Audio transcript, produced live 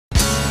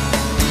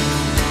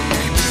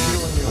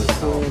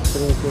More.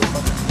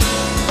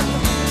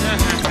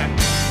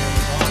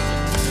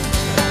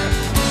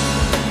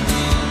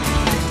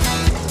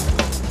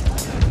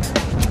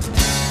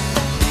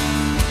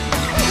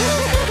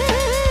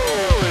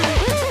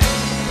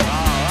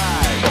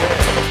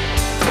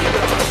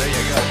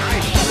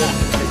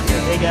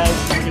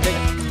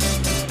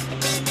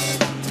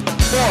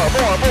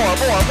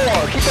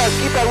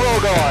 Keep that roll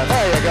going.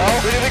 There you go.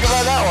 What do you think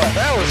about that one?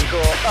 That was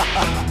cool.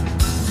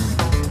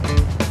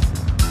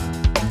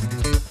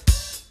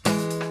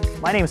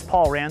 My name is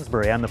Paul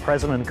Ransbury. I'm the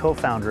president and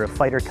co-founder of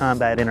Fighter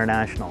Combat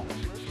International.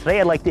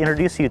 Today I'd like to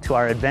introduce you to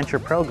our adventure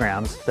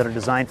programs that are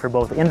designed for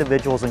both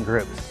individuals and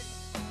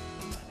groups.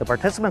 The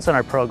participants in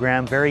our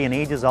program vary in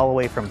ages all the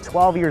way from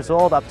 12 years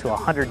old up to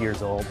 100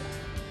 years old.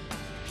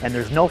 And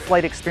there's no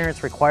flight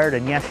experience required,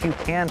 and yes, you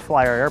can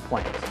fly our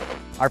airplanes.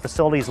 Our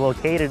facility is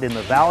located in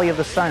the Valley of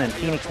the Sun in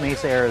Phoenix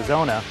Mesa,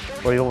 Arizona,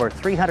 where we have over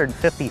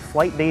 350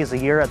 flight days a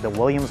year at the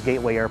Williams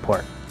Gateway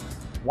Airport.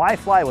 Why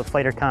fly with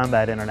Fighter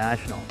Combat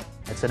International?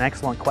 It's an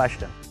excellent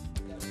question.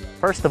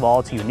 First of all,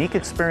 it's a unique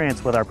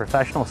experience with our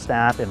professional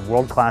staff and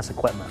world-class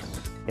equipment.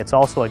 It's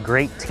also a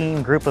great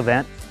team group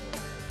event.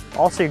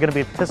 Also, you're going to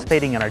be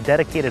participating in our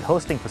dedicated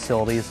hosting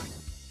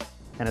facilities,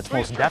 and it's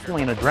most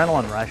definitely an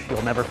adrenaline rush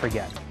you'll never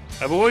forget.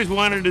 I've always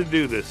wanted to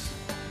do this,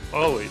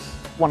 always.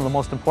 One of the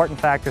most important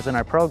factors in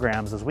our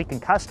programs is we can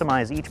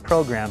customize each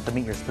program to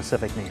meet your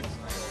specific needs.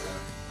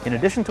 In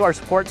addition to our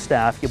support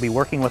staff, you'll be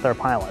working with our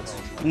pilots.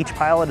 Each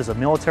pilot is a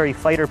military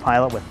fighter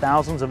pilot with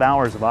thousands of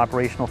hours of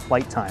operational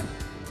flight time.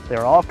 They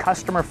are all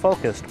customer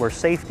focused, where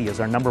safety is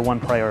our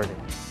 #1 priority.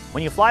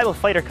 When you fly with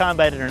Fighter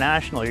Combat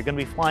International, you're going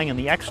to be flying in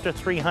the Extra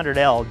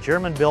 300L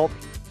German-built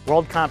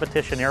world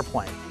competition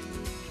airplane.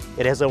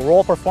 It has a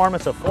roll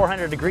performance of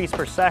 400 degrees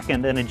per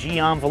second and a G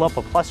envelope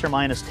of plus or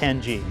minus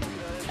 10 G.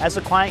 As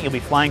a client, you'll be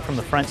flying from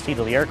the front seat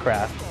of the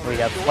aircraft, where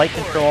you have flight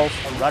controls,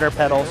 rudder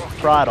pedals,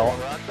 throttle,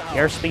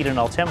 airspeed and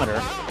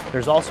altimeter.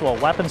 There's also a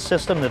weapon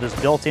system that is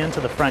built into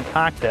the front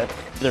cockpit.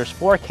 There's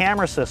 4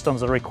 camera systems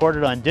that are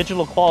recorded on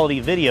digital quality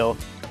video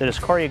that is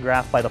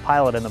choreographed by the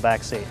pilot in the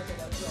back seat.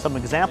 Some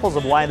examples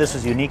of why this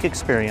is a unique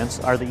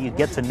experience are that you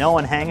get to know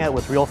and hang out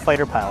with real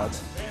fighter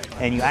pilots,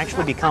 and you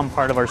actually become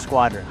part of our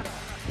squadron.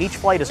 Each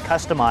flight is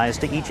customized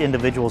to each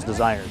individual's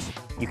desires.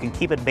 You can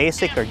keep it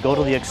basic or go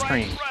to the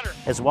extreme.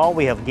 As well,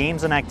 we have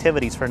games and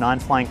activities for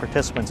non-flying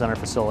participants in our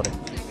facility.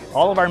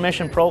 All of our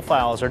mission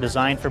profiles are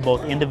designed for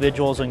both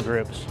individuals and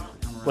groups.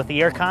 With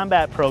the Air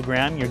Combat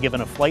program, you're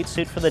given a flight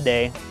suit for the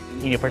day,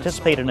 and you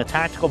participate in a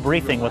tactical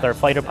briefing with our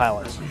fighter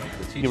pilots.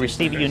 You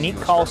receive a unique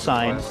call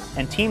sign,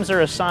 and teams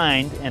are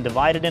assigned and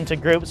divided into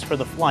groups for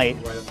the flight,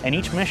 and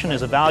each mission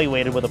is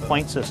evaluated with a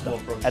point system.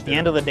 At the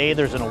end of the day,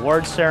 there's an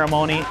awards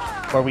ceremony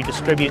where we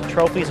distribute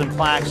trophies and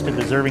plaques to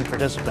deserving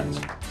participants.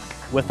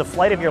 With the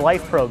Flight of Your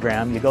Life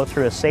program, you go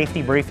through a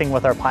safety briefing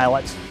with our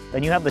pilots,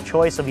 then you have the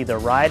choice of either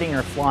riding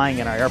or flying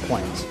in our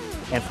airplanes.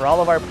 And for all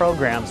of our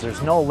programs,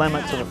 there's no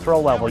limit to the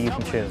thrill level you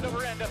can choose.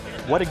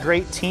 What a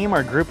great team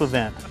or group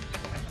event.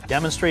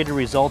 Demonstrated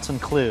results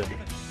include: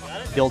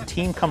 build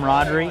team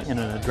camaraderie in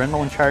an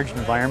adrenaline-charged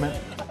environment,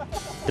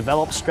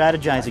 develop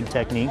strategizing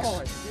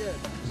techniques,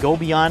 go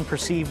beyond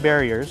perceived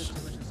barriers,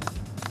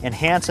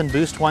 enhance and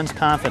boost one's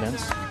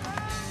confidence,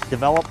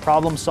 develop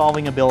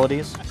problem-solving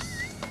abilities,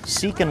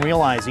 seek and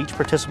realize each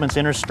participant's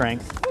inner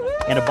strength,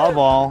 and above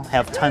all,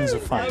 have tons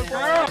of fun.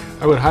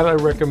 I would highly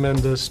recommend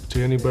this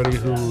to anybody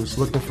who's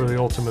looking for the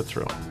ultimate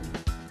thrill.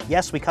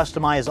 Yes, we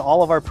customize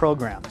all of our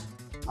programs.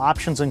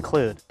 Options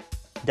include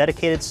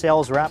dedicated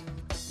sales rep,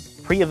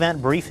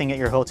 pre-event briefing at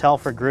your hotel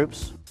for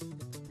groups,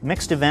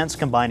 mixed events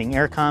combining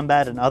air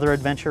combat and other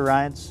adventure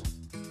rides,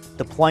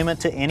 deployment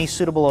to any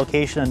suitable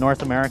location in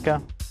North America,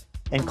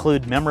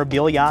 include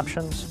memorabilia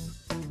options,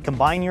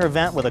 combine your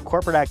event with a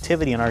corporate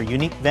activity in our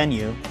unique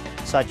venue,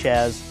 such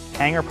as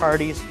hangar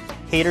parties,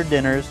 catered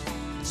dinners,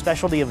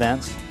 specialty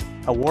events,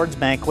 awards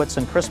banquets,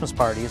 and Christmas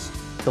parties.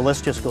 The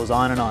list just goes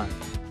on and on.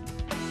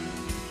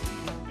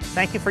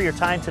 Thank you for your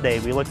time today.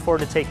 We look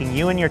forward to taking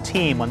you and your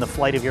team on the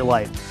flight of your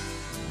life.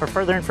 For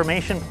further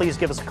information, please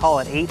give us a call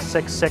at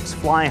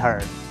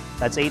 866-FLY-HARD.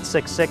 That's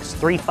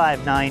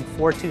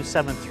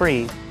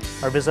 866-359-4273,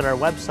 or visit our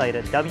website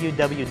at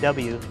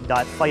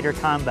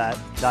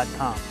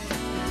www.fightercombat.com.